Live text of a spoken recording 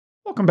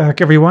Welcome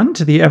back, everyone,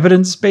 to the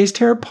Evidence-Based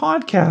Hair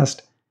Podcast.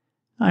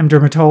 I'm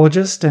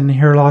dermatologist and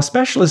hair loss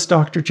specialist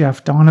Dr.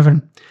 Jeff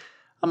Donovan.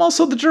 I'm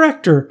also the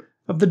director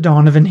of the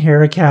Donovan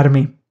Hair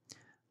Academy.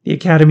 The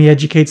Academy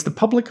educates the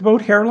public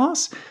about hair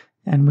loss,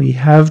 and we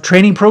have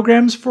training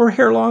programs for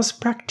hair loss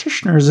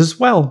practitioners as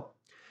well.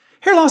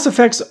 Hair loss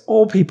affects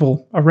all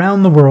people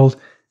around the world,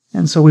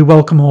 and so we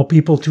welcome all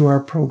people to our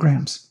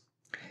programs.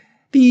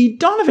 The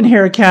Donovan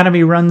Hair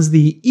Academy runs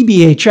the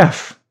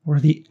EBHF, or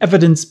the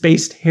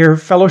Evidence-Based Hair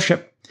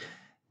Fellowship.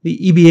 The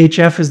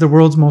EBHF is the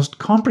world's most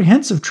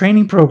comprehensive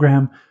training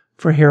program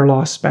for hair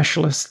loss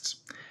specialists.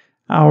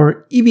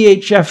 Our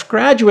EBHF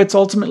graduates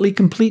ultimately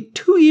complete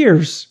 2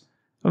 years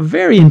of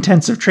very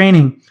intensive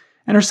training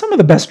and are some of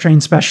the best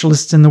trained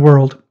specialists in the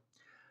world.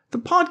 The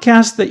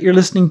podcast that you're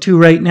listening to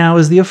right now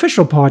is the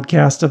official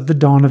podcast of the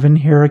Donovan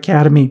Hair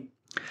Academy.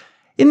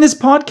 In this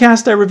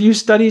podcast, I review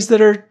studies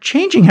that are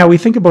changing how we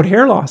think about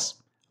hair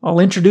loss. I'll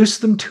introduce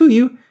them to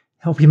you,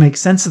 help you make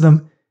sense of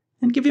them,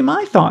 and give you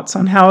my thoughts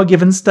on how a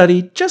given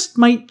study just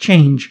might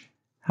change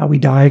how we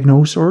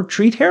diagnose or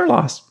treat hair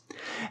loss.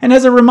 And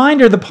as a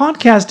reminder, the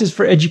podcast is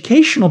for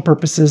educational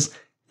purposes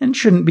and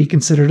shouldn't be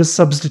considered a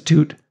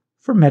substitute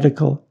for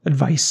medical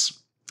advice.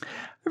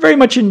 I very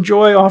much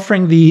enjoy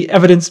offering the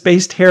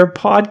Evidence-Based Hair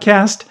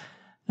Podcast.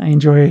 I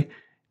enjoy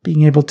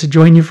being able to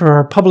join you for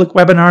our public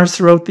webinars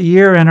throughout the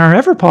year and our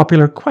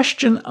ever-popular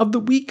Question of the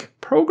Week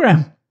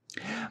program.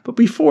 But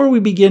before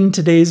we begin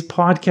today's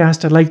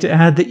podcast, I'd like to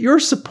add that your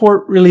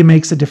support really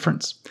makes a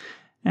difference.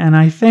 And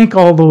I thank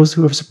all those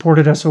who have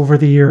supported us over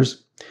the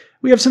years.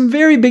 We have some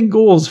very big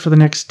goals for the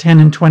next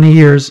 10 and 20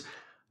 years,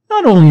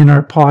 not only in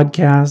our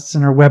podcasts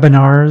and our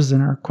webinars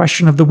and our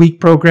Question of the Week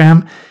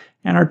program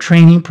and our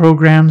training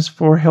programs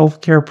for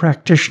healthcare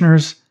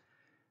practitioners,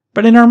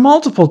 but in our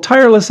multiple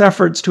tireless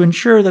efforts to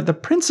ensure that the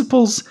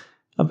principles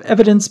of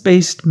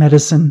evidence-based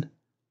medicine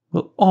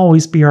will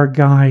always be our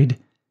guide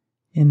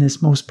in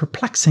this most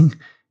perplexing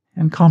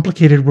and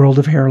complicated world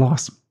of hair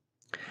loss.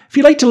 If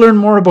you'd like to learn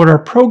more about our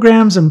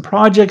programs and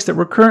projects that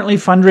we're currently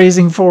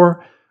fundraising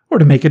for, or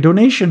to make a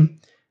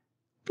donation,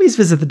 please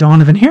visit the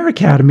Donovan Hair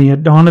Academy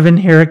at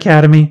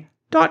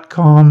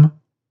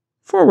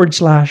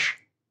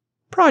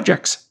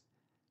donovanhairacademy.com/projects.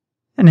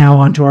 And now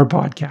on to our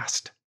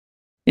podcast.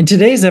 In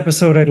today's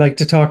episode, I'd like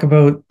to talk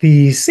about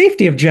the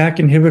safety of JAK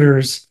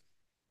inhibitors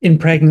in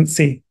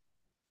pregnancy.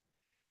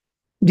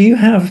 Do you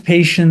have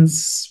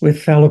patients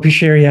with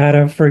alopecia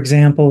areata, for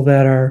example,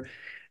 that are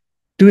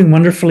doing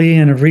wonderfully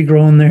and have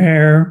regrown their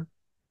hair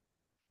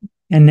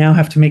and now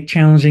have to make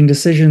challenging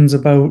decisions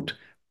about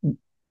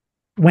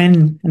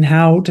when and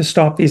how to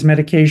stop these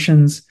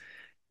medications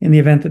in the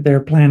event that they're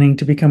planning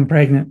to become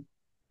pregnant?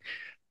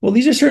 Well,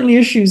 these are certainly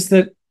issues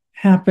that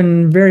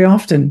happen very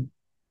often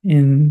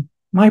in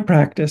my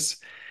practice.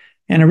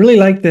 And I really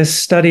like this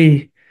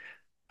study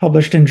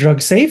published in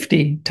Drug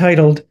Safety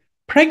titled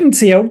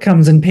Pregnancy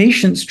Outcomes in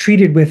Patients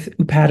Treated with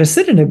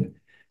Upadacitinib,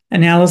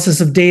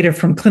 Analysis of Data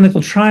from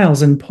Clinical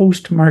Trials and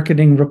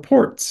Post-Marketing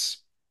Reports.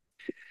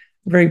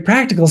 A very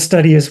practical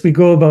study as we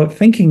go about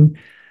thinking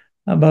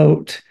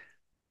about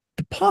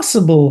the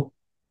possible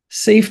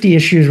safety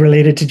issues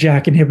related to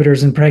JAK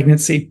inhibitors in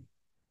pregnancy.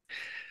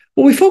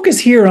 Well, we focus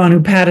here on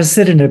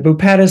upadacitinib.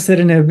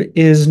 Upadacitinib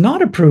is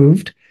not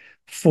approved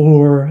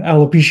for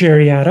alopecia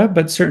areata,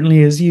 but certainly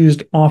is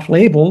used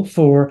off-label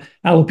for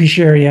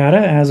alopecia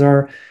areata, as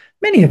are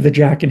many of the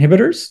JAK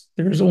inhibitors.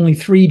 There's only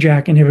 3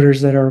 JAK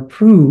inhibitors that are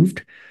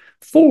approved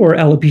for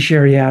alopecia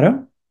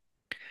areata.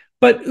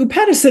 But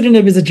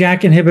upadacitinib is a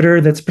JAK inhibitor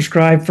that's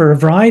prescribed for a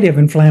variety of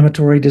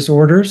inflammatory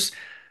disorders.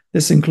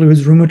 This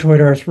includes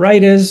rheumatoid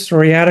arthritis,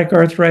 psoriatic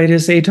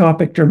arthritis,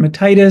 atopic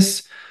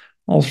dermatitis,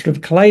 ulcerative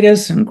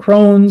colitis, and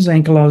Crohn's,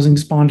 ankylosing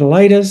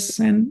spondylitis,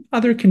 and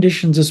other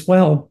conditions as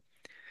well.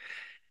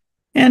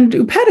 And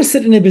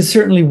upadacitinib is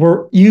certainly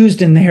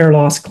used in the hair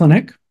loss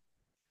clinic.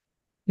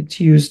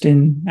 It's used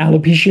in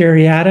alopecia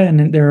areata,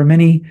 and there are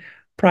many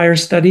prior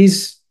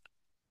studies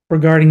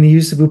regarding the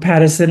use of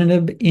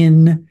upadacitinib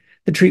in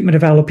the treatment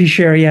of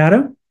alopecia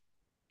areata.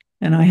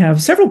 And I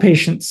have several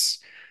patients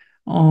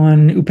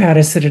on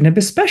upadacitinib,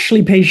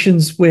 especially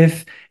patients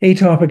with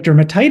atopic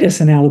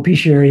dermatitis and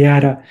alopecia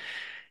areata.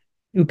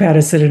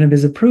 Upadacitinib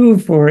is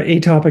approved for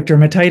atopic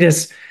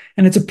dermatitis,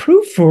 and it's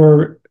approved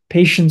for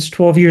patients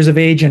 12 years of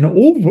age and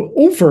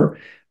over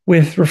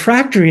with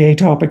refractory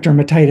atopic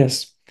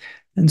dermatitis.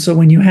 And so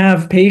when you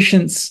have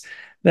patients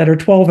that are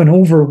 12 and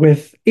over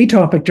with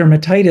atopic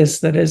dermatitis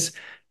that is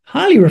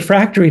highly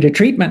refractory to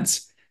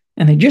treatments,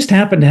 and they just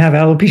happen to have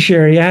alopecia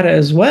areata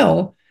as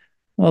well,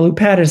 well,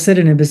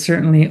 upadacitinib is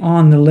certainly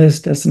on the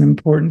list as an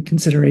important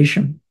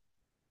consideration.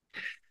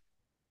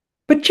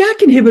 But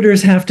JAK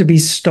inhibitors have to be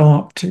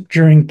stopped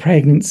during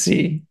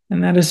pregnancy,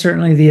 and that is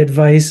certainly the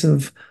advice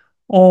of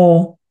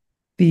all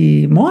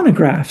the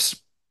monographs.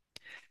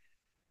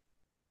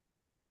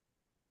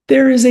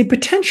 There is a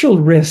potential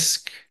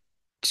risk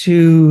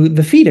to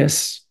the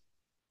fetus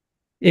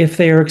if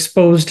they are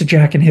exposed to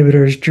JAK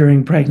inhibitors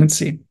during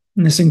pregnancy.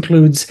 And this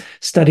includes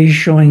studies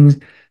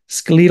showing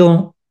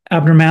skeletal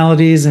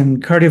abnormalities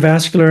and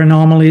cardiovascular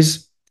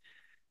anomalies.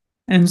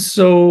 And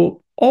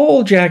so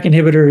all JAK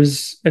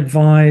inhibitors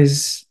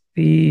advise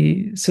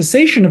the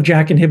cessation of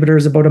JAK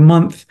inhibitors about a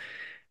month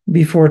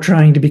before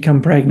trying to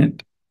become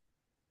pregnant.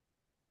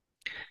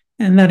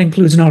 And that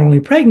includes not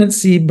only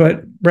pregnancy,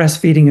 but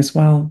breastfeeding as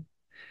well.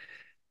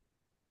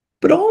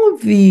 But all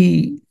of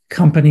the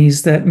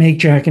companies that make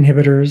JAK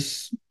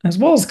inhibitors, as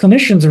well as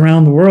clinicians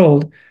around the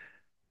world,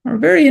 are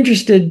very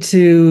interested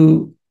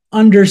to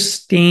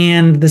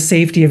understand the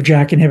safety of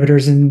JAK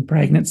inhibitors in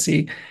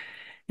pregnancy.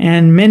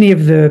 And many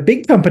of the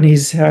big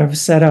companies have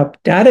set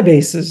up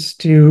databases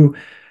to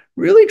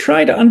really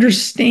try to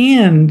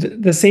understand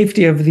the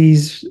safety of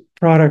these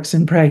products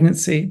in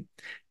pregnancy.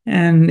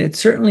 And it's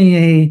certainly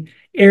an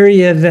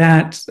area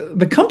that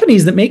the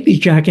companies that make these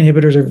JAK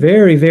inhibitors are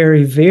very,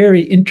 very,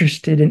 very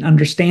interested in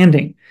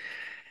understanding.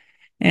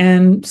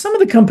 And some of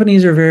the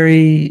companies are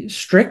very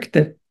strict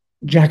that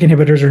JAK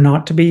inhibitors are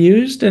not to be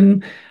used.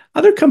 And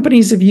other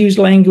companies have used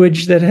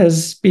language that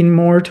has been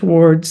more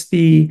towards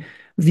the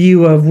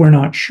view of we're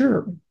not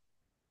sure.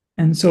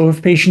 And so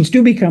if patients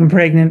do become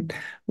pregnant,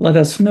 let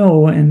us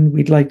know, and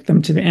we'd like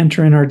them to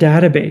enter in our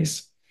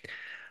database.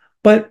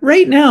 But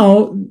right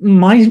now,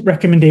 my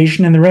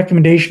recommendation and the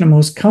recommendation of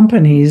most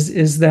companies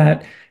is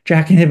that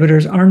JAK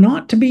inhibitors are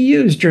not to be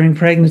used during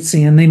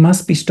pregnancy, and they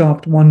must be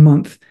stopped 1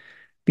 month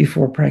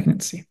before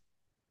pregnancy.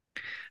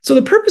 So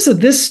the purpose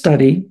of this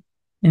study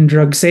in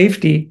drug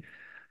safety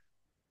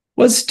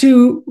was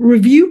to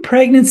review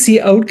pregnancy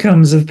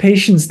outcomes of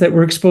patients that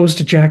were exposed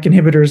to JAK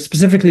inhibitors,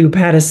 specifically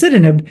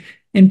upadacitinib,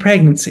 in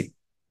pregnancy.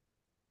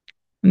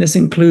 And this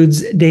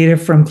includes data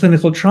from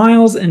clinical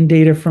trials and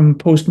data from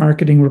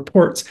post-marketing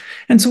reports.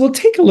 And so we'll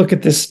take a look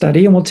at this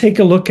study, and we'll take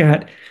a look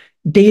at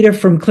data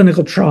from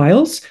clinical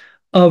trials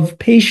of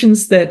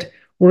patients that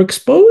were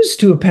exposed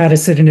to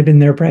upadacitinib in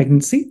their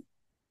pregnancy.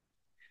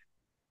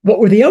 What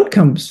were the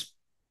outcomes?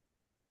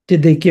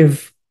 Did they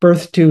give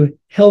birth to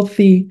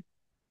healthy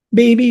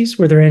babies?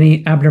 Were there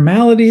any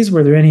abnormalities?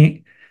 Were there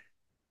any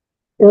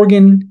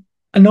organ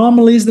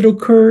anomalies that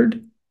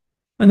occurred?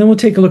 And then we'll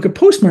take a look at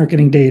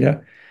post-marketing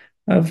data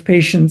of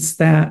patients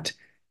that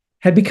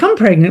had become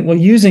pregnant while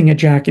using a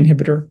JAK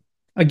inhibitor.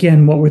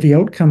 Again, what were the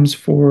outcomes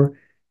for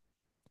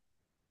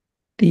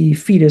the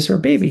fetus or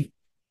baby?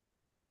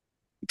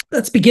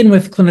 Let's begin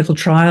with clinical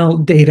trial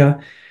data.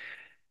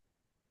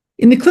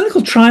 In the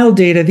clinical trial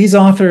data, these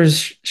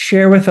authors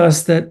share with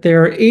us that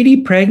there are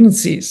 80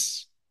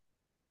 pregnancies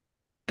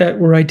that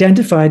were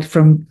identified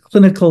from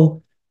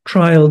clinical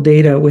trial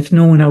data with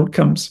known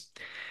outcomes.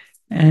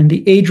 And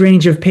the age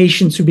range of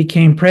patients who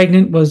became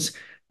pregnant was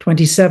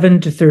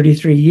 27 to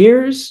 33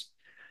 years.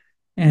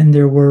 And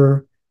there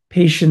were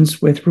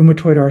patients with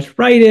rheumatoid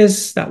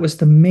arthritis. That was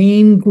the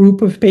main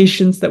group of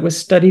patients that was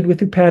studied with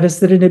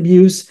upadacitinib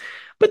use.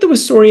 But there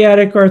was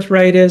psoriatic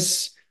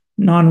arthritis,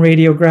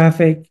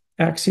 non-radiographic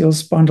axial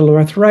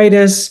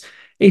spondyloarthritis,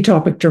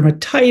 atopic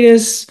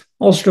dermatitis,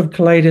 ulcerative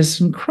colitis,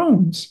 and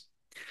Crohn's.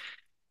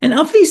 And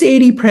of these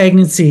 80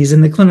 pregnancies in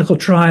the clinical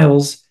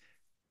trials,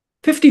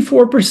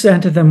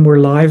 54% of them were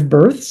live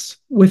births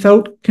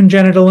without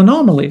congenital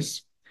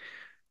anomalies,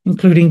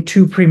 including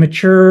 2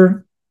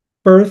 premature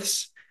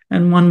births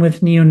and 1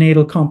 with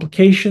neonatal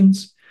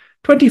complications,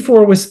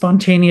 24 with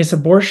spontaneous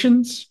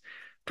abortions,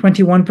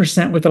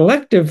 21% with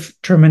elective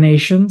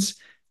terminations,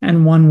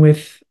 and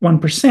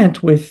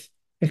 1% with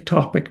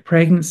ectopic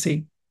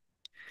pregnancy.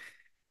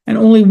 And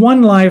only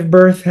 1 live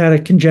birth had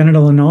a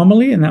congenital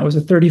anomaly, and that was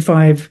a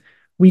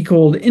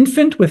 35-week-old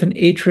infant with an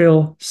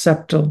atrial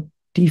septal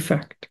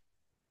defect.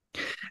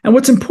 And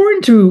what's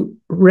important to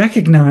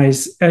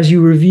recognize as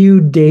you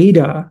review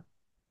data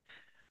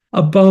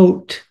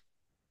about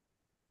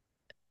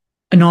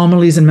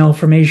anomalies and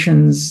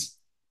malformations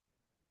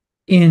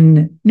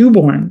in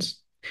newborns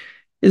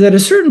is that a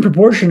certain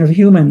proportion of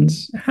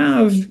humans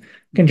have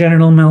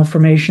congenital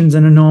malformations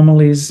and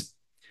anomalies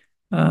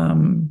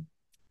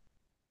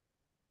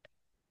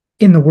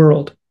in the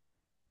world.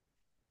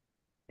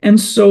 And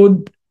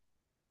so,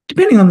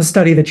 depending on the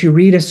study that you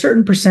read, a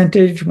certain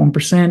percentage,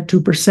 1%,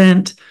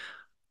 2%,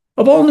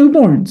 of all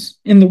newborns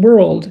in the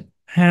world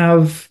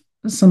have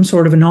some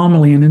sort of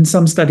anomaly, and in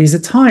some studies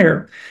it's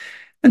higher.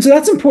 And so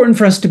that's important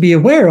for us to be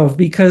aware of,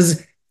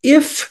 because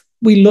if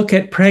we look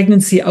at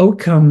pregnancy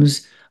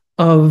outcomes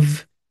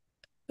of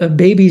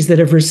babies that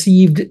have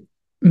received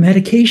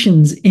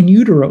medications in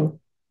utero,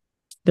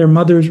 their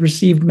mothers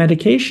received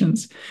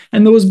medications,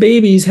 and those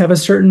babies have a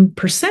certain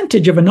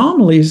percentage of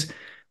anomalies,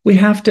 we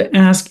have to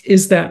ask,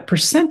 is that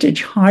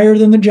percentage higher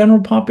than the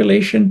general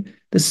population,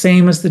 the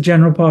same as the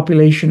general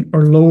population,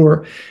 or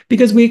lower?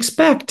 Because we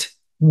expect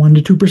 1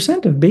 to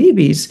 2% of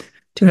babies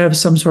to have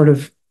some sort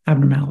of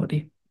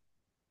abnormality.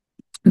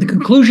 The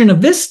conclusion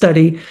of this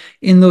study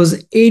in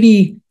those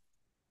 80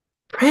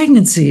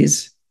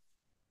 pregnancies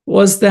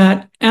was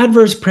that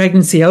adverse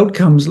pregnancy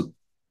outcomes,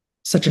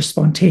 such as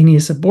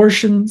spontaneous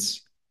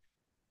abortions,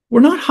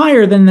 were not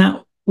higher than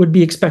that would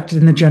be expected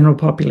in the general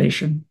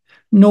population,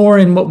 nor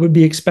in what would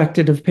be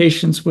expected of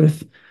patients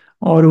with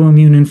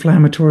autoimmune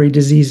inflammatory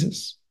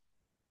diseases.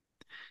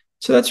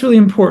 So that's really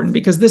important,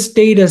 because this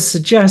data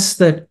suggests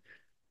that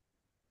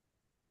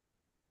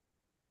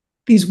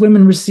these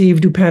women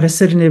received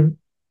upadacitinib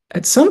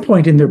at some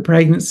point in their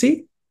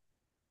pregnancy,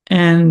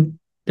 and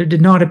there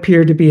did not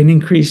appear to be an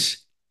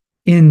increase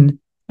in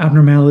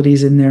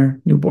abnormalities in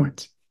their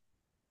newborns.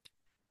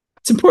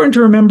 It's important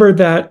to remember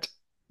that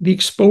the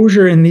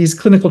exposure in these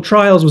clinical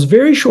trials was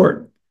very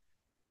short.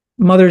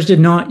 Mothers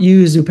did not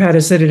use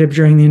upadacitinib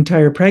during the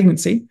entire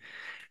pregnancy.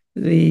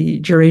 The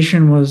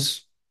duration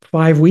was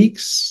 5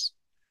 weeks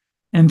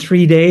and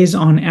 3 days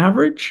on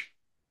average.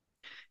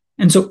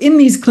 And so in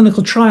these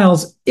clinical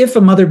trials, if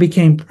a mother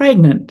became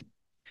pregnant,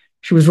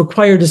 she was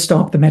required to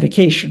stop the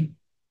medication.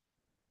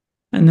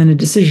 And then a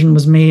decision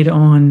was made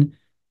on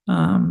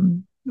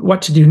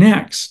what to do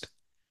next.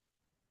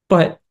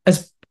 But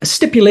as a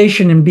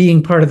stipulation in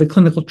being part of the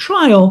clinical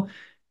trial,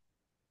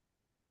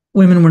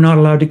 women were not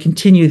allowed to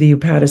continue the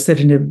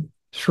upadacitinib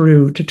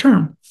through to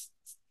term.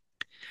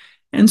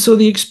 And so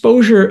the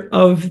exposure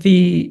of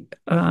the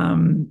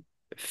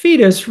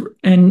fetus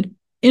and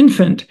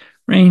infant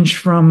ranged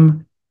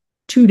from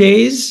 2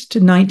 days to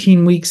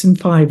 19 weeks and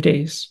 5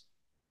 days.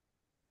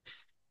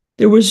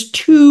 There was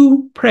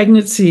 2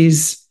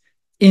 pregnancies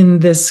in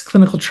this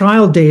clinical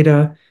trial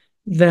data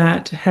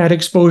that had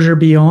exposure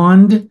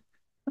beyond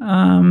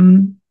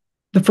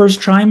the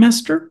first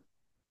trimester,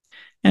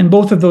 and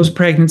both of those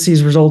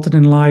pregnancies resulted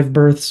in live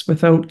births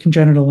without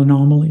congenital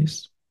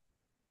anomalies.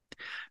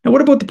 Now,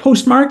 what about the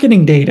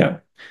post-marketing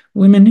data?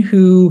 Women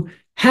who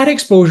had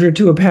exposure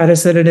to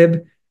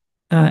upadacitinib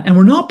and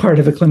were not part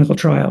of a clinical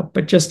trial,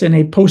 but just in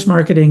a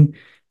post-marketing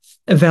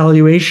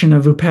evaluation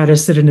of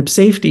upadacitinib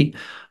safety.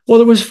 Well,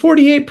 there was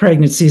 48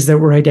 pregnancies that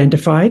were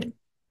identified,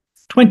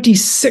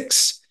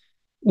 26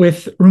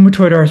 with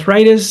rheumatoid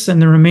arthritis, and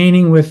the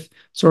remaining with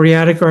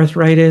psoriatic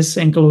arthritis,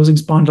 ankylosing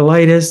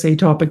spondylitis,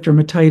 atopic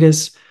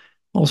dermatitis,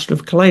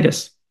 ulcerative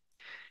colitis.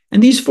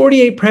 And these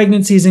 48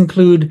 pregnancies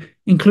included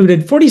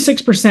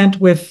 46%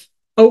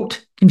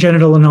 without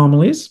congenital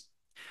anomalies,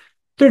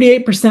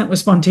 38% with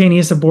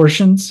spontaneous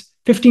abortions,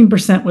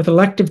 15% with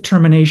elective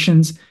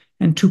terminations,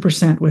 and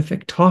 2% with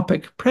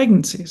ectopic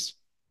pregnancies.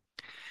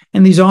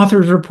 And these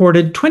authors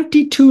reported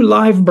 22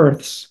 live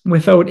births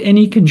without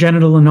any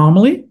congenital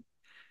anomaly,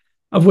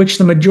 of which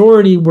the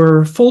majority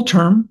were full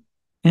term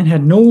and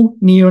had no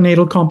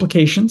neonatal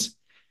complications.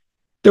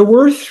 There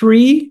were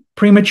 3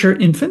 premature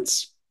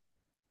infants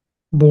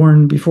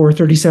born before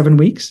 37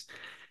 weeks.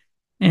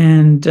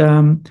 And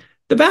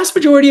the vast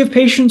majority of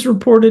patients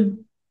reported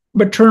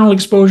maternal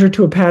exposure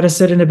to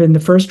upadacitinib in the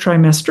first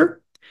trimester.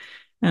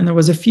 And there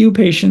was a few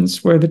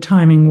patients where the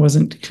timing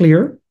wasn't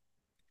clear.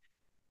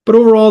 But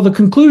overall, the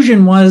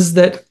conclusion was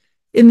that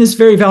in this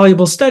very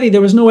valuable study,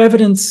 there was no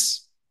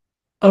evidence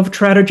of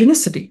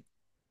teratogenicity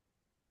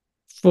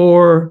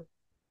for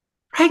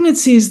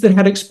pregnancies that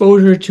had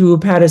exposure to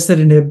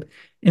upadacitinib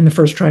in the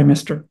first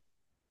trimester.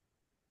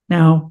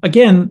 Now,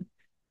 again,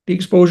 the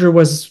exposure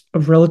was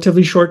of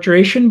relatively short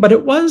duration, but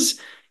it was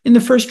in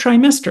the first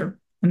trimester.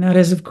 And that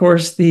is, of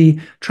course, the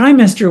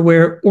trimester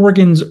where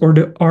organs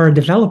are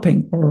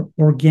developing or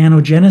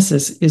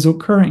organogenesis is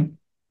occurring.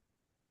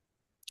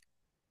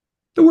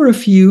 There were a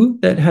few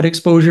that had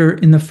exposure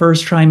in the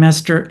first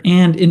trimester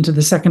and into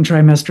the second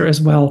trimester as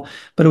well,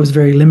 but it was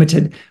very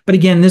limited. But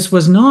again, this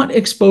was not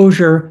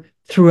exposure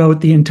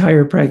throughout the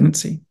entire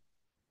pregnancy.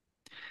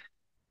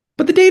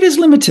 But the data is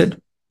limited,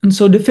 and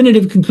so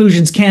definitive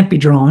conclusions can't be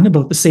drawn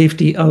about the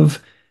safety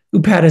of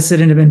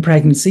upadacitinib in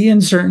pregnancy,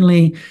 and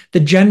certainly the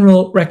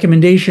general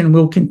recommendation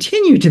will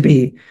continue to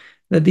be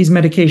that these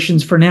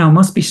medications for now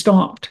must be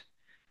stopped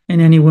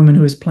in any woman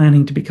who is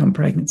planning to become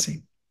pregnant.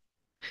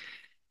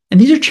 And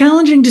these are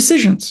challenging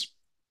decisions.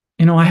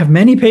 I have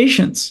many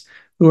patients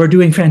who are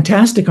doing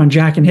fantastic on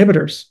JAK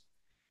inhibitors,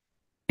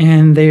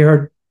 and they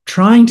are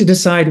trying to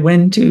decide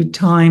when to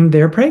time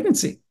their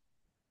pregnancy.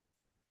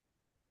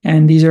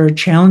 And these are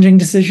challenging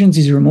decisions.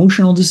 These are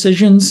emotional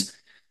decisions.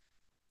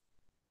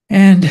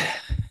 And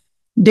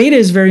data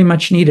is very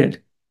much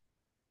needed.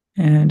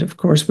 And of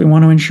course, we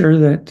want to ensure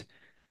that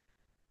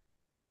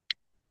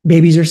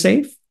babies are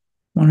safe.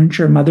 We want to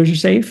ensure mothers are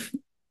safe.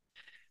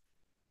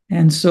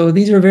 And so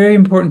these are very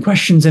important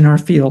questions in our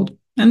field.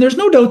 And there's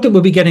no doubt that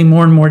we'll be getting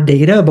more and more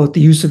data about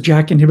the use of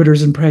JAK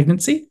inhibitors in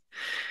pregnancy.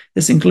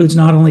 This includes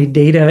not only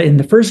data in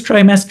the first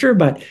trimester,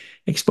 but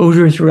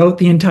exposure throughout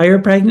the entire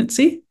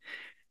pregnancy.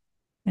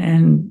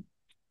 And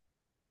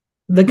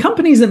the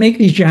companies that make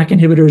these JAK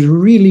inhibitors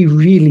really,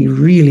 really,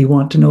 really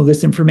want to know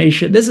this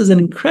information. This is an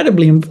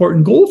incredibly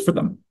important goal for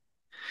them.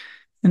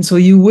 And so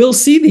you will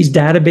see these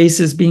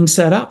databases being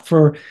set up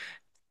for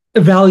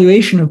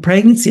evaluation of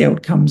pregnancy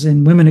outcomes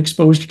in women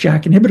exposed to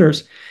JAK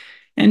inhibitors.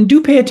 And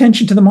do pay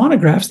attention to the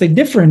monographs. They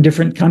differ in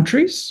different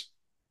countries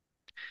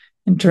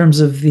in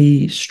terms of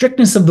the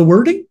strictness of the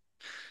wording.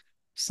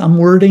 Some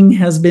wording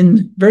has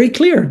been very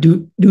clear.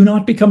 Do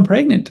not become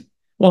pregnant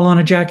while on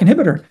a JAK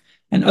inhibitor.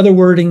 And other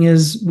wording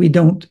is we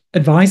don't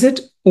advise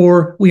it,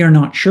 or we are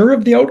not sure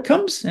of the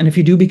outcomes. And if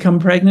you do become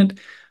pregnant,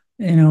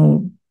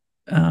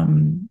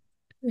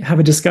 have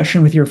a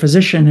discussion with your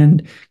physician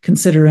and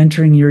consider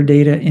entering your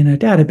data in a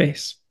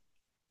database.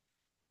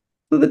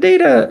 So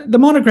the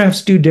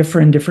monographs do differ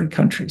in different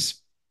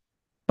countries,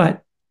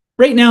 but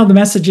Right now, the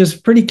message is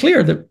pretty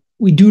clear that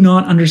we do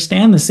not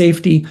understand the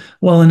safety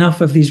well enough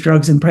of these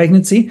drugs in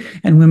pregnancy,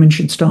 and women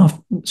should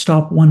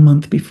stop 1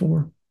 month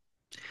before.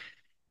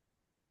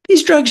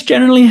 These drugs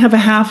generally have a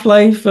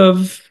half-life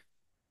of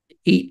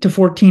 8 to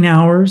 14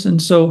 hours, and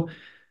so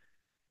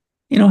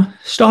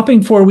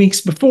stopping 4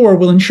 weeks before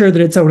will ensure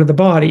that it's out of the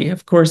body.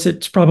 Of course,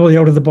 it's probably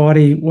out of the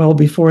body well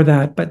before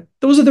that, but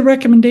those are the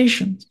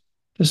recommendations,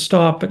 to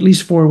stop at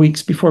least 4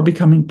 weeks before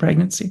becoming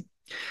pregnancy.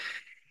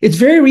 It's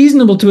very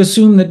reasonable to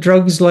assume that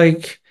drugs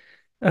like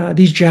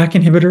these JAK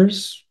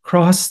inhibitors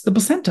cross the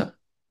placenta,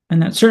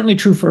 and that's certainly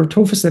true for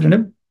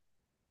tofacitinib.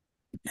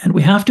 And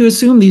we have to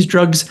assume these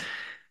drugs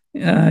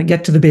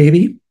get to the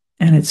baby,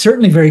 and it's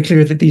certainly very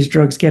clear that these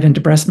drugs get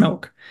into breast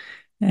milk.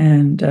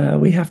 And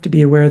we have to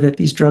be aware that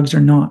these drugs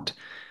are not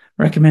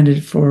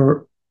recommended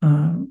for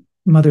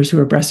mothers who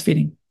are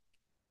breastfeeding.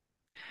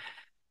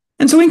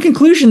 And so in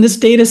conclusion, this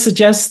data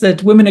suggests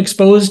that women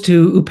exposed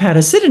to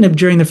upadacitinib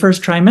during the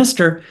first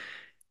trimester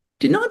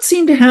did not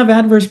seem to have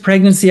adverse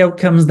pregnancy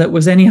outcomes that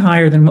was any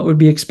higher than what would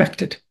be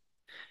expected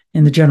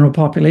in the general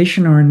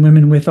population or in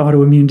women with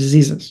autoimmune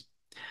diseases.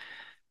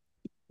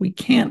 We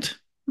can't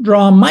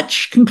draw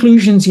much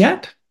conclusions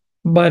yet,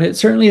 but it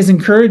certainly is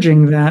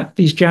encouraging that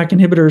these JAK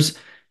inhibitors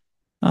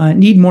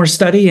need more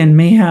study and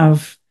may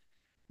have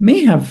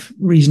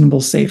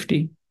reasonable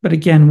safety. But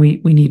again,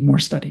 we need more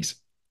studies.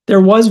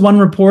 There was one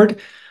report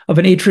of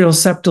an atrial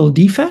septal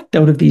defect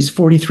out of these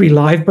 43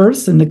 live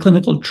births in the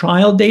clinical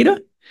trial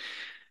data.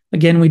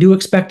 Again, we do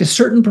expect a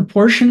certain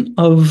proportion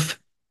of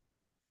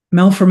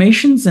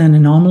malformations and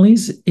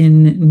anomalies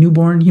in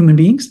newborn human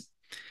beings.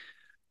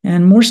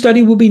 And more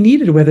study will be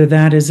needed, whether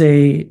that is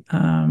a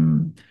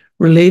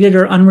related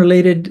or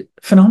unrelated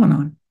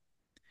phenomenon.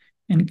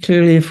 And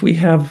clearly, if we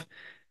have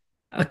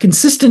a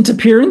consistent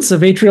appearance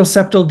of atrial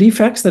septal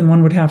defects, then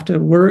one would have to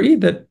worry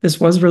that this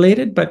was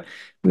related, but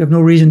we have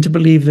no reason to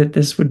believe that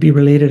this would be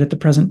related at the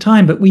present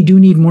time, but we do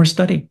need more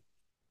study.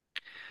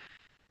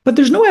 But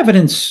there's no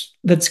evidence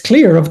that's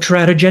clear of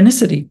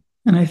teratogenicity,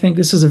 and I think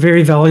this is a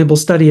very valuable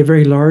study, a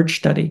very large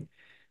study.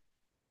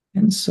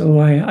 And so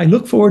I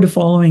look forward to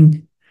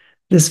following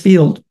this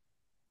field.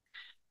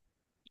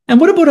 And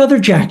what about other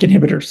JAK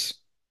inhibitors?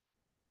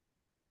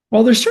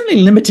 Well, there's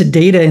certainly limited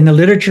data in the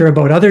literature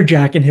about other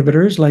JAK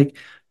inhibitors like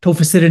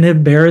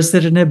tofacitinib,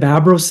 baricitinib,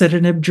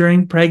 abrocitinib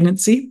during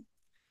pregnancy.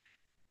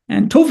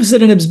 And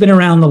tofacitinib has been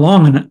around the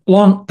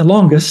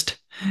longest.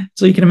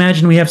 So you can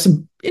imagine we have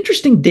some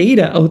interesting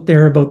data out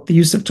there about the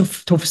use of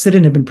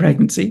tofacitinib in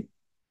pregnancy.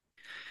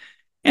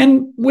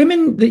 And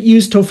women that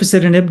use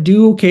tofacitinib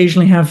do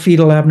occasionally have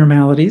fetal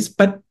abnormalities,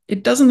 but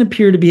it doesn't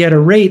appear to be at a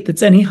rate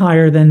that's any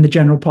higher than the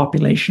general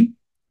population.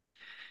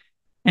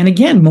 And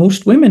again,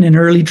 most women in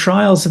early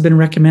trials have been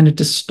recommended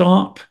to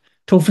stop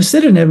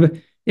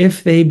tofacitinib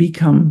if they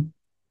become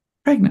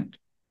pregnant.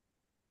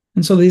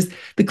 And so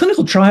the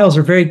clinical trials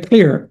are very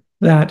clear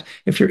that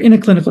if you're in a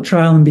clinical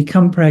trial and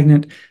become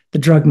pregnant, the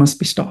drug must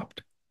be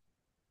stopped.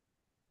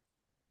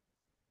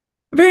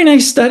 A very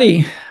nice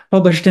study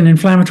published in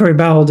Inflammatory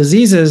Bowel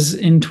Diseases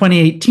in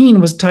 2018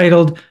 was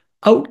titled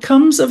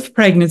Outcomes of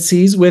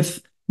Pregnancies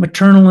with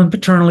Maternal and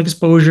Paternal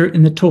Exposure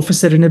in the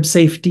Tofacitinib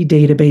Safety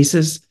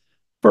Databases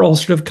for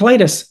ulcerative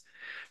colitis.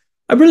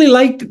 I really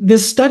liked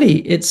this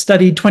study. It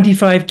studied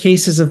 25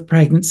 cases of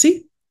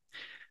pregnancy,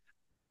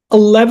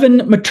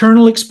 11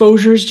 maternal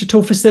exposures to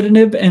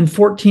tofacitinib, and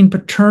 14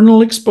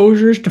 paternal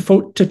exposures to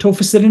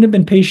tofacitinib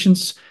in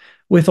patients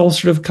with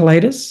ulcerative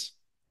colitis.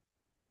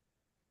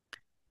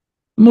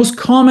 The most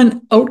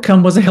common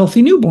outcome was a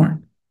healthy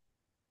newborn.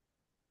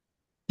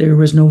 There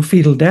was no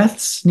fetal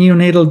deaths,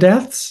 neonatal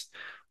deaths,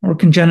 or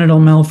congenital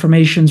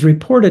malformations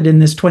reported in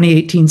this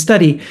 2018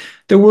 study.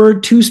 There were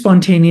 2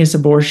 spontaneous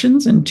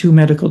abortions and 2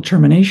 medical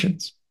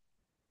terminations.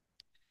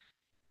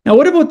 Now,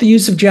 what about the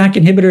use of JAK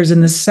inhibitors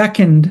in the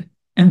second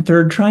and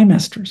third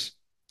trimesters?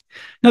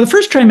 Now, the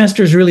first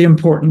trimester is really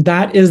important.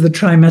 That is the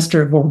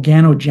trimester of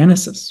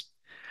organogenesis.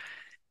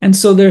 And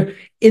so there,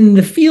 in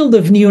the field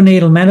of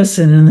neonatal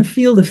medicine and the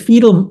field of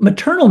fetal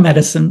maternal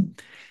medicine,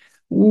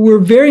 we're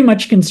very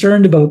much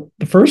concerned about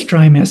the first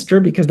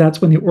trimester because that's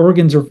when the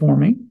organs are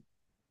forming.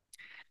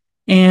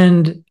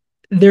 And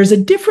there's a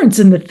difference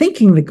in the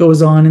thinking that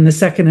goes on in the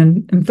second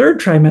and third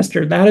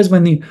trimester. That is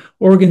when the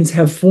organs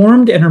have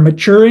formed and are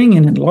maturing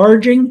and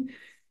enlarging,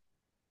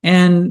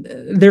 and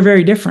they're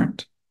very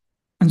different.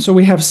 And so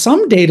we have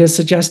some data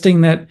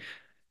suggesting that,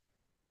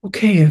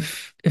 okay,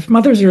 if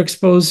mothers are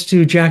exposed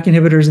to JAK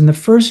inhibitors in the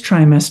first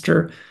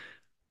trimester,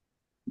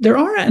 there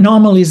are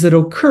anomalies that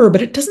occur,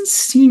 but it doesn't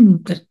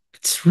seem that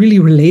it's really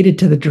related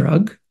to the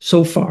drug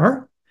so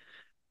far.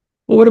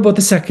 Well, what about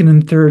the second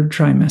and third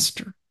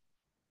trimester?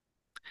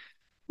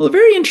 Well, a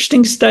very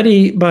interesting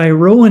study by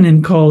Rowan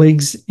and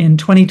colleagues in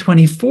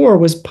 2024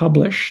 was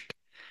published,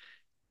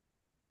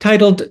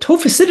 titled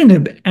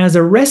Tofacitinib as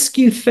a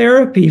Rescue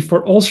Therapy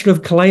for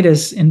Ulcerative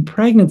Colitis in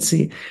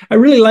Pregnancy. I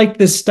really like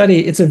this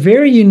study. It's a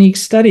very unique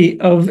study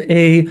of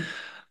a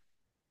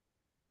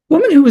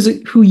woman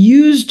who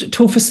used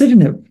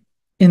tofacitinib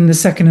in the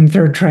second and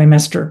third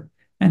trimester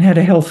and had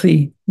a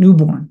healthy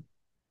newborn.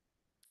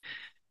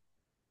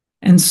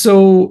 And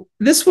so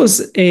this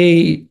was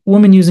a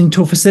woman using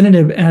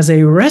tofacitinib as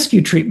a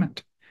rescue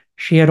treatment.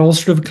 She had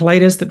ulcerative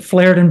colitis that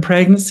flared in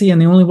pregnancy,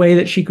 and the only way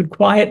that she could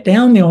quiet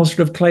down the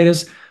ulcerative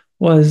colitis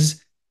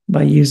was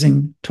by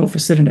using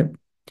tofacitinib.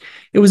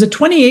 It was a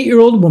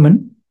 28-year-old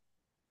woman,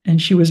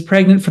 and she was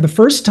pregnant for the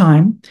first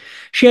time.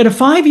 She had a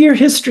 5-year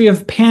history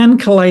of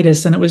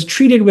pancolitis, and it was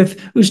treated with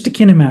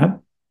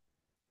ustekinumab.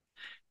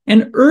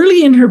 And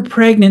early in her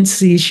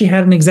pregnancy, she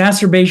had an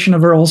exacerbation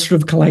of her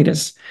ulcerative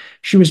colitis.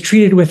 She was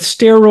treated with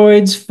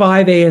steroids,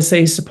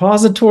 5-ASA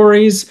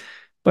suppositories,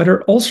 but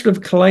her ulcerative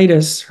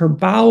colitis, her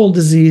bowel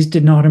disease,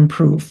 did not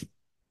improve.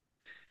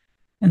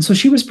 And so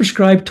she was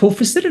prescribed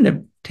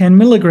tofacitinib, 10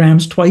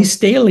 milligrams twice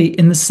daily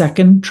in the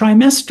second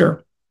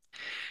trimester.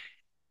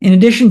 In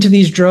addition to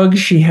these drugs,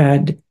 she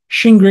had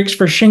Shingrix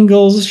for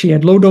shingles, she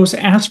had low-dose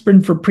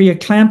aspirin for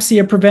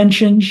preeclampsia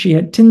prevention, she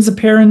had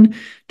tinzaparin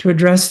to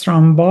address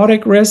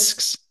thrombotic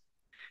risks.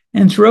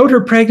 And throughout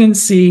her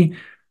pregnancy,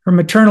 her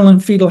maternal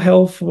and fetal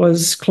health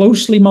was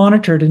closely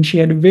monitored, and she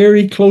had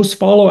very close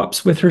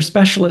follow-ups with her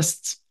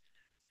specialists.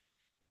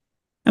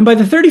 And by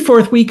the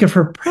 34th week of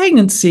her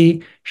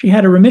pregnancy, she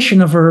had a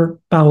remission of her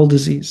bowel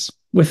disease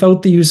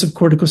without the use of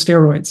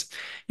corticosteroids.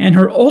 And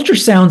her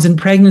ultrasounds in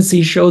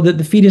pregnancy showed that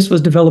the fetus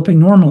was developing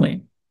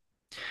normally.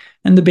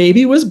 And the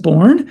baby was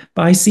born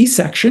by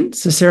C-section,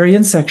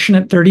 cesarean section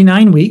at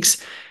 39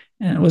 weeks,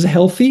 and it was a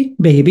healthy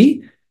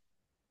baby,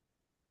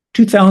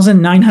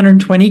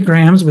 2,920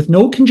 grams with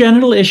no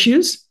congenital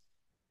issues,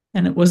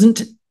 and there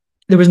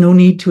was no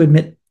need to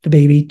admit the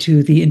baby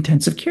to the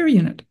intensive care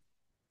unit.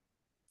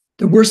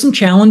 There were some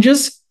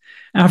challenges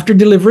after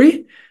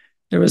delivery.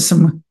 There was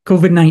some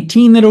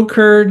COVID-19 that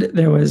occurred.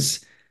 There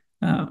was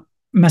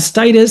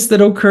mastitis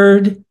that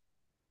occurred.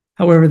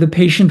 However, the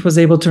patient was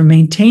able to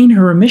maintain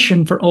her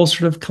remission for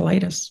ulcerative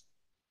colitis.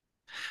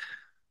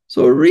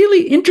 So a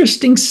really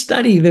interesting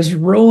study, this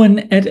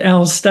Rowan et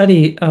al.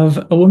 Study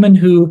of a woman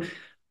who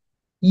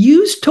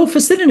used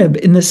tofacitinib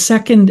in the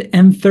second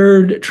and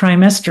third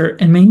trimester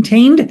and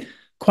maintained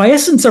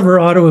quiescence of her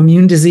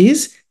autoimmune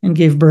disease and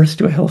gave birth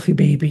to a healthy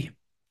baby.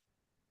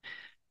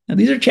 Now,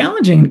 these are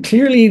challenging.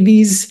 Clearly,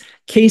 these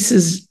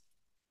cases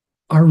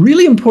are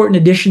really important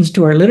additions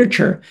to our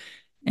literature,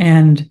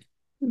 and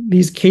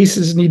these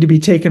cases need to be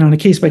taken on a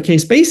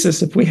case-by-case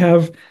basis. If we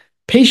have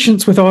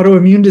patients with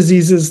autoimmune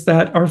diseases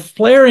that are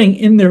flaring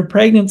in their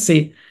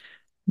pregnancy,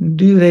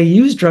 do they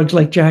use drugs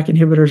like JAK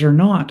inhibitors or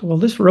not? Well,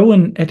 this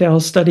Rowan et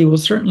al. Study will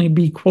certainly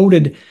be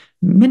quoted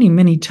many,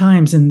 many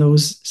times in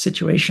those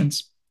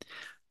situations.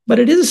 But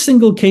it is a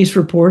single case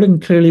report,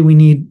 and clearly we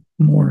need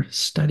more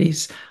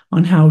studies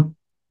on how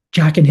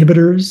JAK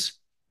inhibitors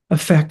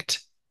affect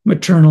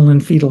maternal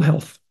and fetal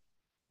health.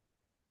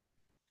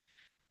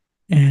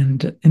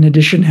 And in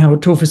addition, how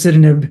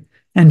tofacitinib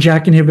and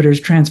JAK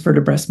inhibitors transfer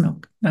to breast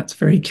milk. That's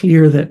very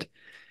clear that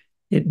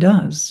it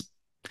does.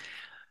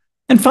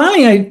 And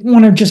finally, I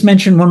want to just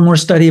mention one more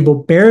study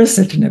about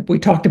baricitinib. We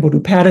talked about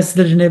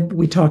upadacitinib.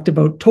 We talked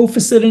about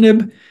tofacitinib.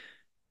 Let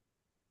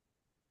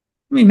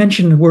me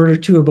mention a word or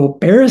two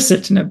about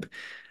baricitinib.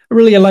 I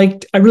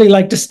really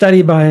liked a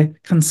study by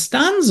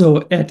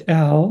Constanzo et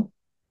al.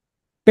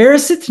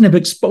 Baricitinib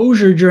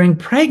exposure during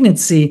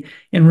pregnancy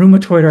in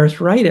rheumatoid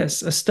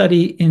arthritis, a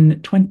study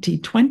in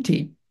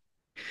 2020.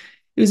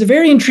 It was a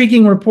very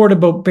intriguing report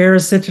about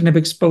baricitinib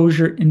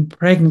exposure in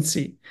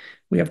pregnancy.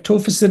 We have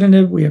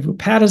tofacitinib, we have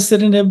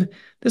upadacitinib.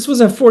 This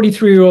was a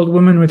 43-year-old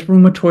woman with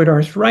rheumatoid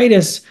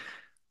arthritis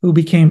who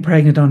became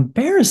pregnant on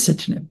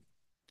baricitinib.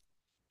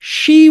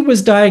 She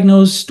was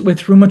diagnosed with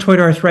rheumatoid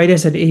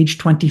arthritis at age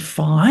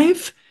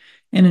 25,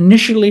 and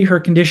initially her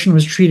condition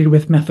was treated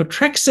with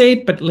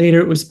methotrexate, but later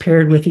it was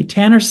paired with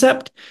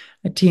etanercept,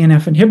 a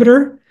TNF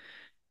inhibitor.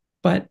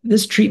 But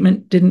this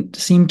treatment didn't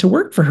seem to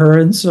work for her,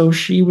 and so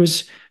she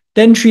was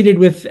then treated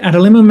with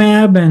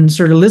adalimumab and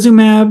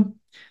certolizumab.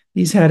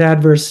 These had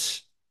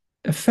adverse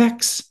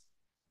effects,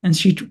 and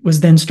she was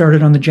then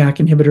started on the JAK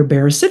inhibitor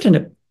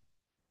baricitinib.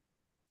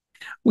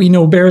 We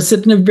know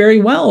baricitinib very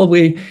well.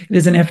 It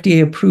is an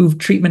FDA-approved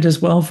treatment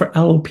as well for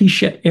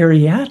alopecia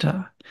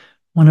areata,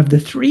 one of the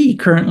 3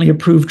 currently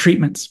approved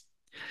treatments.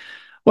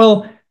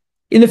 Well,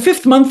 in the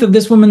 5th month of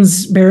this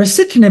woman's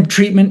baricitinib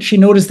treatment, she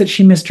noticed that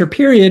she missed her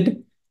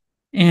period,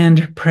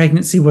 and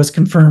pregnancy was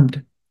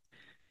confirmed.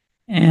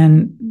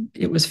 And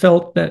it was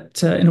felt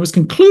that, and it was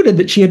concluded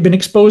that she had been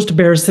exposed to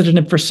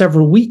baricitinib for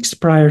several weeks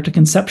prior to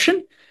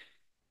conception,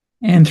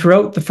 and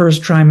throughout the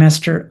first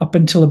trimester up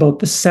until about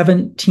the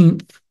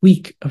 17th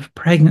week of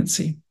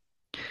pregnancy.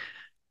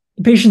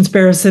 The patient's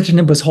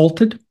baricitinib was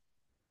halted,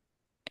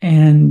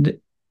 and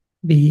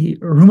the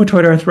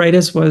rheumatoid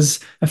arthritis was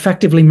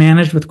effectively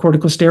managed with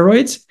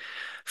corticosteroids.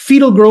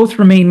 Fetal growth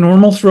remained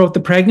normal throughout the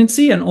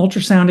pregnancy, and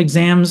ultrasound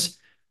exams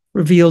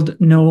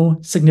revealed no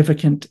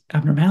significant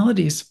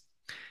abnormalities.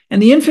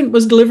 And the infant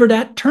was delivered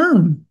at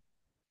term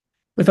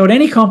without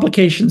any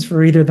complications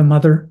for either the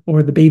mother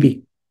or the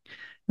baby.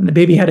 And the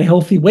baby had a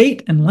healthy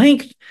weight and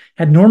length,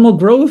 had normal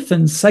growth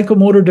and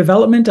psychomotor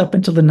development up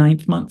until the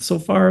 9th month so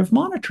far of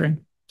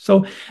monitoring.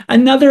 So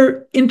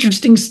another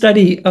interesting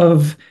study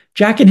of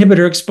JAK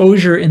inhibitor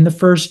exposure in the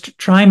first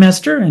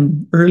trimester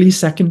and early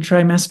second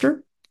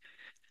trimester,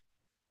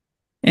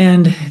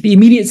 and the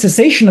immediate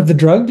cessation of the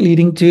drug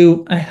leading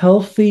to a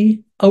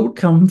healthy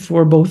outcome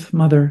for both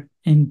mother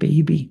and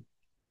baby.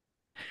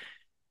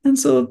 And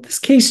so this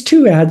case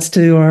too adds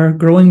to our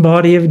growing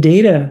body of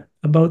data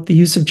about the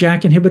use of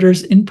JAK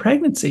inhibitors in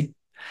pregnancy.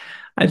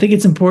 I think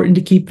it's important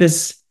to keep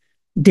this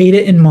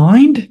data in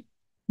mind,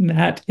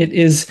 that it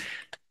is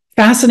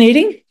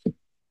fascinating,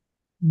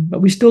 but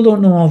we still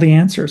don't know all the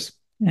answers.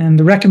 And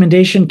the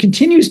recommendation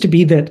continues to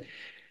be that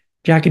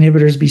JAK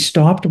inhibitors be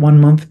stopped 1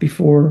 month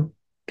before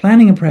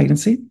planning a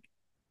pregnancy.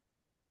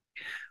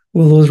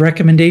 Will those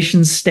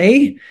recommendations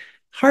stay?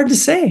 Hard to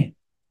say,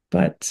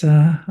 but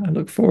I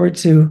look forward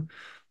to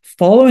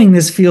following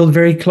this field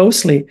very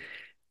closely.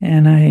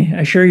 And I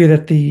assure you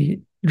that the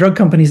drug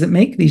companies that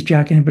make these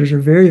JAK inhibitors are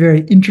very,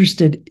 very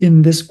interested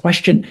in this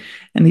question.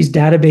 And these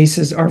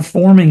databases are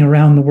forming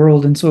around the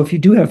world. And so if you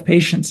do have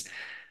patients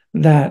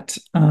that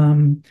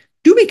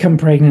do become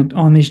pregnant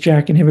on these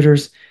JAK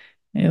inhibitors,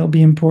 it'll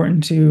be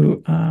important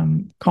to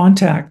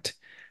contact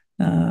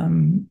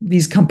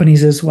these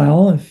companies as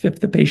well if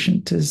the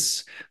patient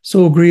is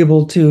so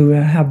agreeable to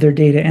have their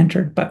data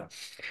entered. But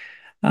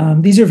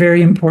these are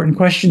very important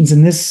questions,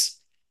 and this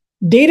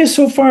data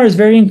so far is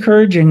very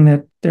encouraging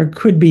that there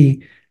could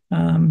be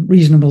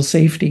reasonable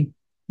safety.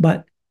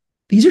 But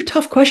these are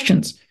tough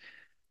questions.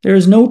 There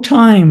is no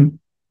time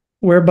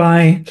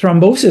whereby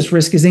thrombosis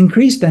risk is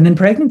increased than in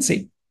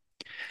pregnancy.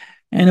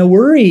 And a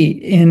worry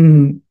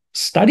in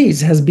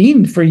studies has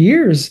been for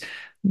years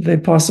the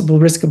possible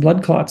risk of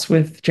blood clots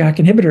with JAK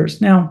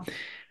inhibitors. Now,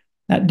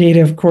 that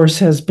data, of course,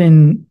 has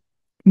been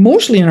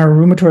mostly in our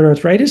rheumatoid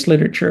arthritis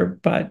literature,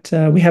 but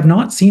we have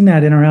not seen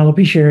that in our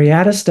alopecia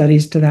areata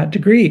studies to that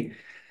degree.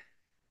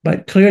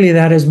 But clearly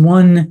that is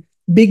one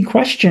big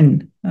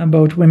question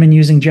about women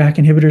using JAK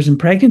inhibitors in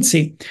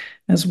pregnancy,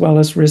 as well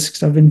as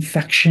risks of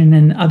infection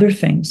and other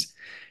things.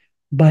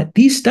 But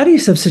these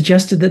studies have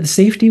suggested that the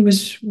safety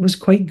was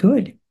quite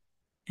good.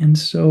 And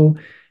so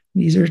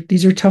these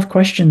are tough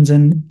questions.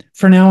 And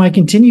for now, I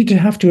continue to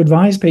have to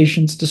advise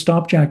patients to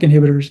stop JAK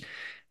inhibitors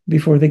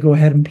before they go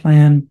ahead and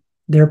plan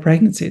their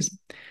pregnancies.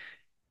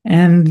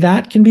 And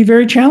that can be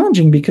very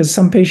challenging because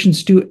some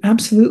patients do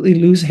absolutely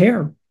lose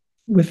hair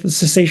with the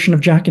cessation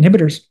of JAK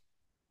inhibitors.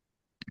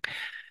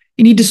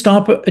 You need to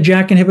stop a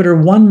JAK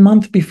inhibitor 1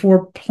 month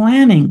before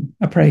planning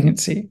a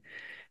pregnancy.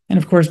 And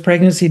of course,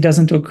 pregnancy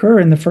doesn't occur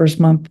in the first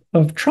month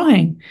of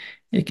trying.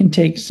 It can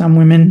take some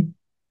women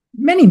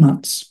many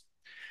months.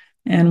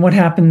 And what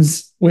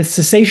happens with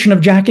cessation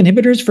of JAK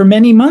inhibitors for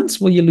many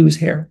months? Well, you lose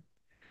hair,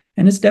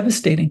 and it's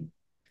devastating.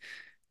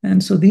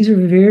 And so these are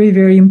very,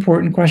 very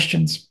important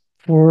questions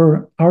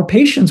for our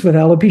patients with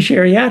alopecia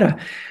areata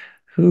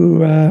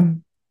who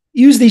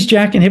use these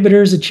JAK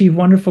inhibitors, achieve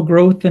wonderful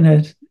growth in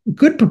a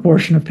good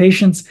proportion of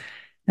patients,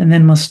 and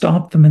then must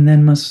stop them and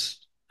then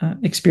must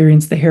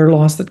experience the hair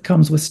loss that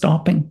comes with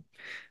stopping.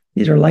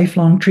 These are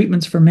lifelong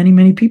treatments for many,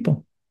 many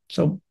people.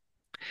 So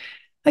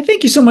I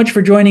thank you so much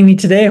for joining me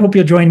today. I hope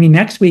you'll join me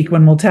next week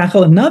when we'll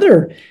tackle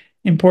another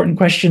important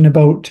question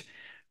about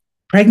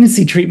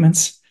pregnancy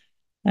treatments,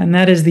 and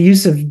that is the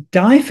use of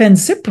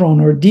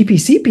difenciprone or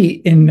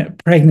DPCP in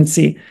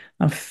pregnancy,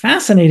 a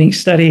fascinating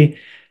study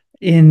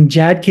in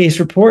JAD case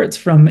reports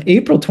from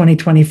April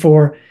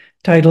 2024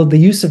 titled The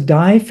Use of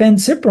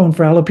Difenciprone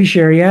for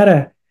Alopecia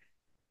Areata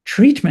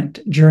Treatment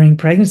During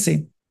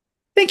Pregnancy.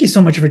 Thank you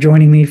so much for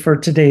joining me for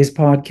today's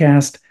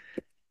podcast.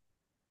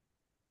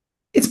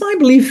 It's my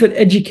belief that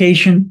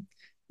education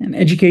and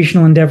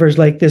educational endeavors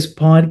like this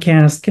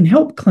podcast can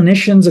help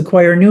clinicians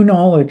acquire new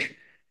knowledge,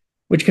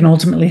 which can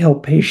ultimately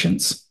help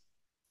patients.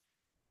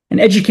 And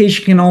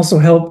education can also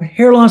help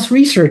hair loss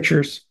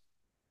researchers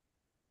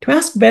to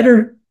ask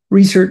better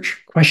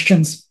research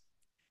questions.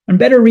 And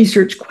better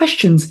research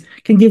questions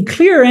can give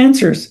clear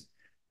answers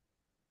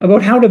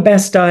about how to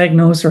best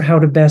diagnose or how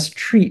to best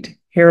treat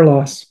hair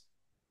loss.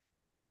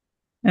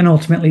 And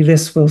ultimately,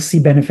 this will see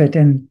benefit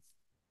in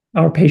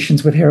our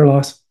patients with hair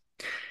loss.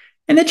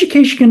 And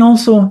education can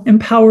also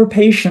empower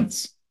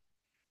patients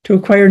to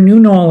acquire new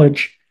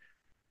knowledge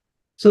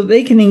so that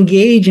they can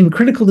engage in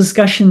critical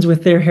discussions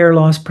with their hair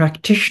loss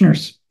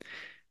practitioners,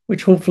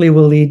 which hopefully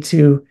will lead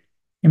to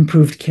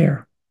improved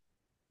care.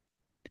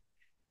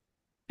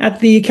 At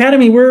the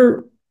Academy,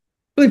 we're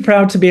really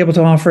proud to be able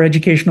to offer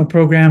educational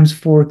programs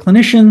for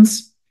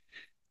clinicians,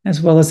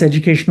 as well as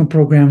educational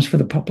programs for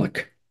the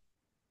public.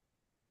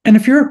 And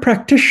if you're a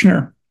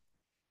practitioner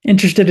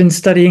interested in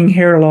studying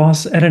hair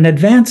loss at an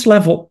advanced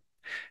level,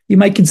 you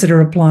might consider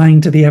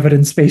applying to the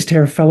Evidence-Based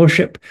Hair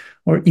Fellowship,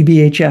 or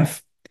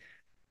EBHF.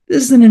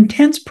 This is an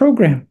intense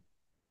program,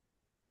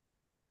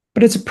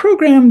 but it's a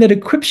program that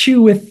equips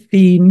you with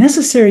the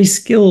necessary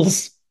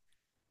skills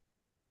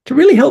to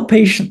really help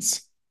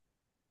patients.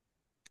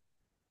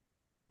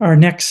 Our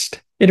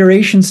next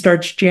iteration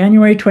starts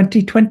January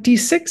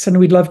 2026, and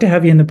we'd love to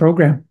have you in the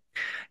program.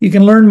 You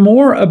can learn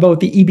more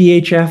about the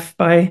EBHF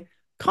by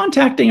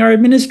contacting our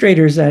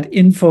administrators at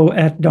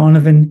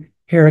info@donovanhair.com.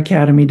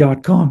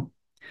 DonovanHairAcademy.com.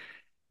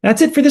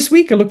 That's it for this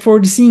week. I look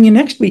forward to seeing you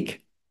next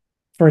week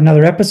for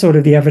another episode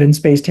of the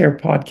Evidence-Based Hair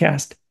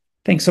Podcast.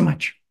 Thanks so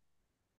much.